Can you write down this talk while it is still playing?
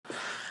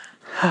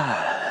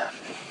Hello,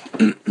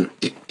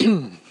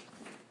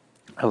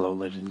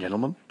 ladies and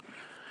gentlemen.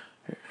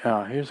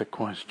 Here's a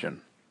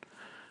question.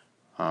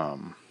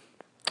 I'm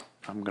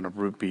gonna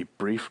be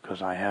brief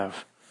because I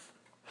have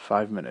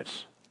 5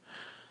 minutes.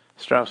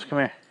 Strauss, come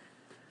here.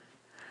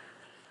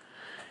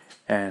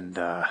 And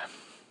I'm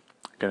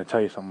gonna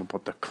tell you something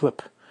about the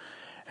clip.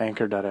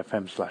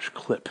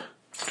 Anchor.fm/clip.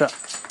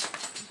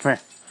 Strauss, come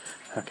here.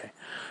 Okay.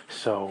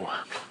 So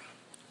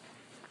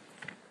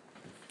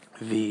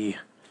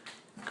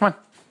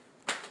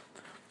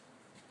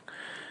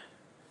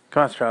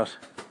come on, Strauss.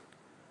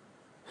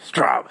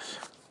 Strauss.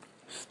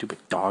 Stupid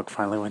dog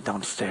finally went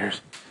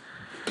downstairs.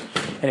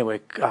 Anyway,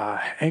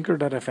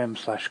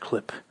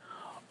 Anchor.fm/clip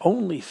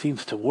only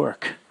seems to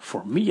work,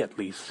 for me at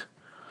least,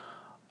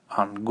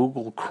 on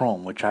Google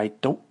Chrome, which I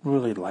don't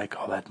really like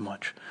all that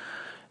much.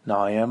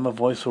 Now, I am a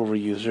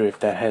voiceover user, if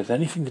that has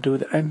anything to do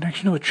with it. And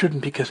actually, no, it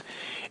shouldn't, because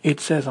it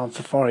says on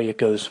Safari, it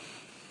goes,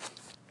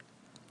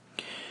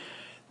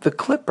 the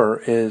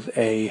Clipper is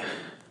a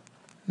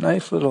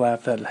nice little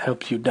app that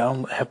helps you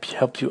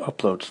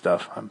upload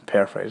stuff. I'm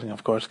paraphrasing,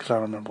 of course, because I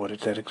don't remember what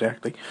it said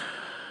exactly.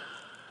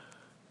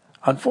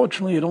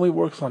 Unfortunately, it only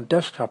works on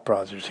desktop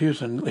browsers.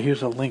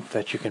 Here's a link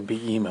that you can be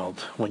emailed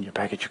when you're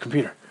back at your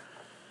computer.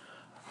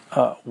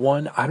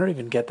 One, I don't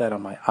even get that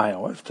on my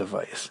iOS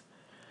device.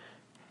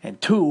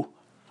 And two,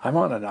 I'm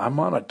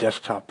on a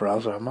desktop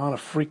browser. I'm on a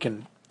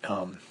freaking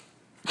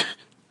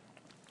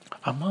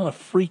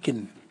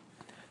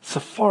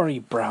Safari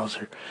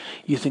browser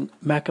using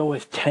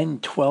macOS 10,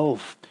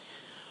 12,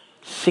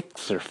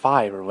 6 or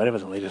 5 or whatever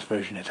the latest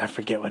version is. I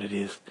forget what it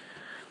is.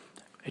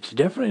 It's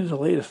definitely the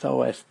latest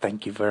OS,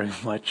 thank you very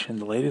much, and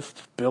the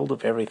latest build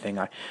of everything.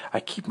 I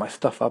keep my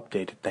stuff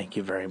updated, thank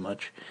you very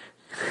much.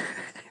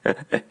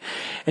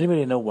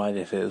 Anybody know why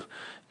this is?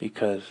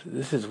 Because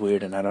this is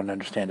weird and I don't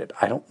understand it.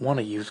 I don't want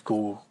to use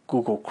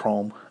Google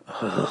Chrome.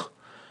 Ugh.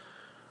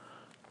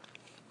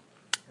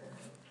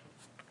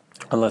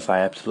 Unless I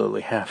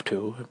absolutely have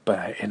to,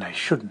 and I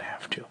shouldn't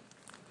have to.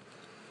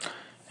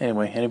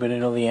 Anyway, anybody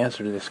know the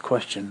answer to this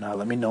question?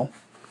 Let me know.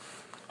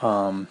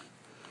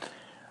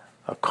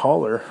 A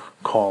caller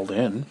called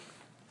in,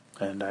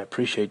 and I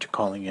appreciate you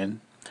calling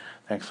in.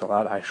 Thanks a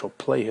lot. I shall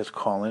play his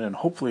call in, and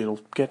hopefully it'll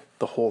get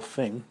the whole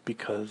thing,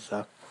 because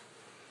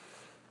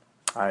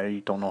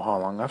I don't know how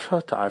long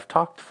I've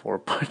talked for,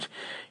 but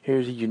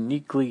here's a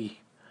uniquely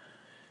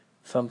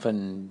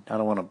something. I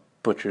don't want to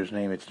butcher his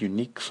name. It's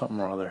unique something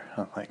or other.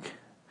 I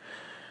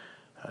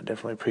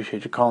definitely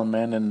appreciate you calling,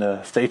 man,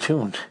 and stay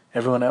tuned.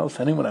 Anyone else,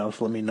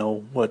 let me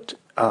know what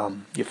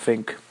you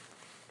think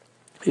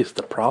is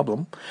the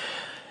problem.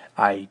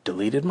 I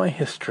deleted my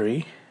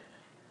history.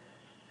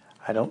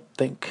 I don't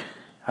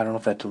know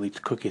if that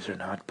deletes cookies or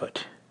not,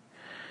 but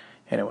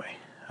anyway,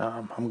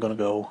 I'm gonna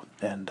go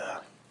and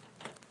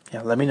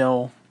let me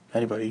know,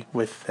 anybody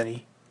with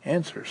any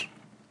answers.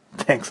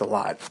 Thanks a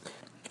lot.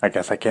 I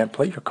guess I can't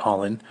play your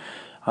call in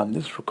on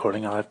this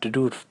recording. I'll have to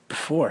do it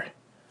before.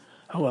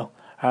 Oh well,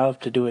 I'll have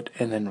to do it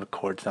and then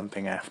record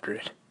something after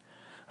it.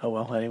 Oh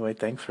well, anyway,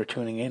 thanks for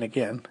tuning in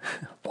again.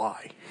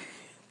 Bye.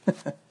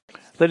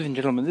 Ladies and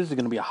gentlemen, this is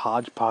going to be a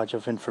hodgepodge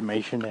of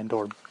information and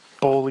or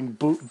bowling.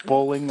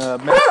 Oh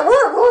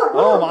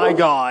my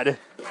God!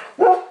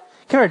 Come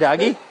here,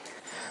 doggy.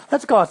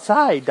 Let's go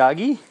outside,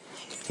 doggy.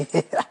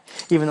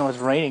 Even though it's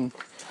raining,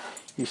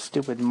 you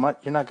stupid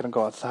mutt. You're not going to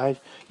go outside.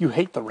 You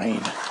hate the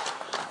rain.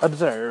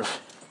 Observe.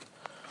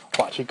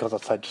 Watch, he goes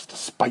outside just to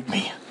spite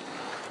me.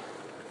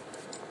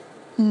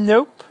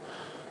 Nope.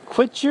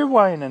 Quit your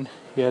whining,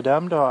 you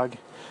dumb dog.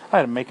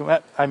 I made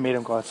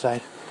him go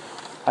outside.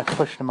 I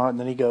pushed him out and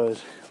then he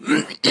goes,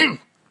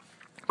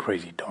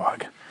 crazy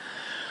dog.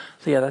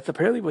 So yeah, that's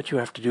apparently what you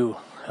have to do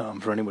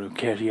for anyone who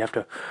cares. You have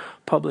to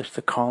publish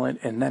the call-in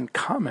and then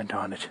comment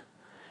on it.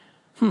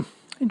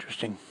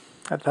 Interesting.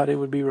 I thought it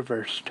would be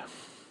reversed.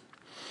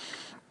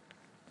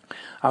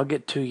 I'll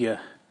get to you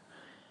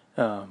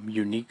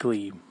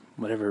uniquely,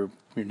 whatever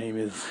your name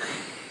is,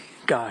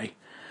 guy.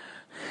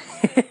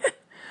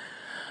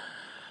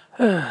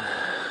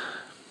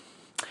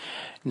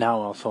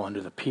 Now also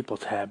under the people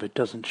tab, it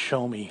doesn't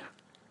show me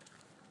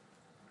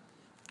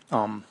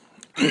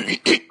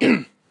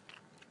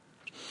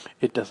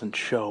it doesn't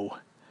show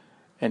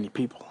any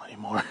people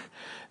anymore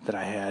that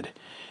I had.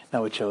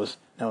 Now it goes,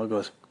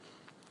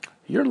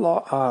 we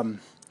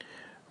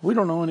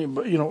don't know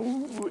anybody,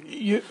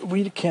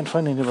 we can't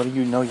find anybody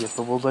you know yet,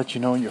 but we'll let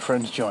you know when your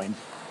friends join.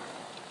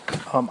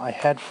 I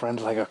had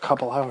friends like a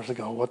couple hours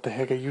ago. What the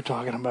heck are you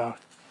talking about?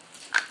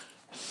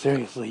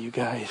 Seriously, you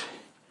guys.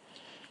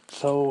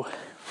 So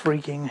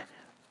freaking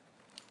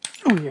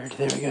weird.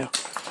 There we go.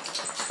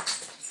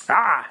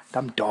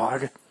 Dumb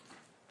dog.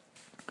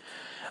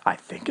 I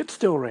think it's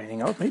still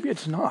raining out. Maybe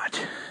it's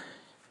not.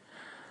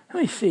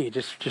 Let me see,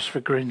 just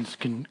for grins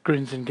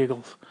and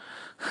giggles.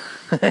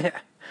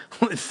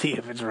 Let's see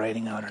if it's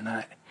raining out or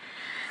not.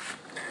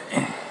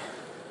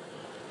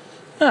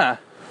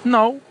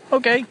 No.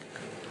 Okay.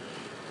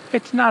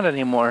 It's not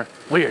anymore.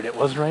 Weird. It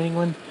was raining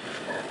when.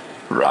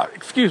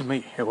 Excuse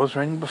me. It was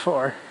raining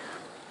before.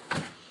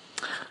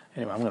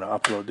 Anyway, I'm going to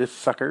upload this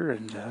sucker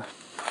and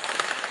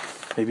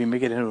maybe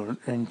make it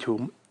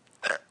into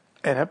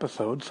an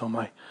episode so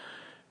my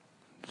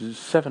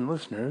 7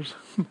 listeners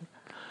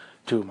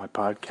to my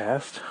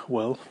podcast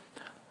will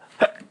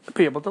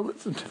be able to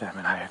listen to them.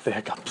 And I have the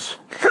hiccups.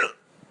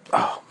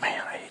 Oh,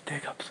 man, I hate the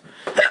hiccups.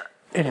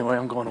 Anyway,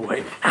 I'm going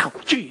away. Ow,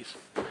 jeez.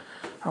 I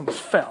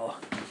almost fell.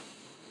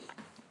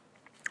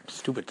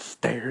 Stupid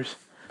stairs.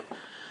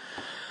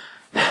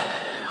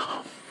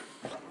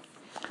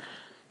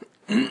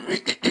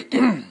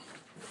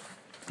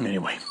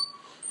 Anyway,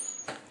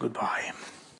 goodbye.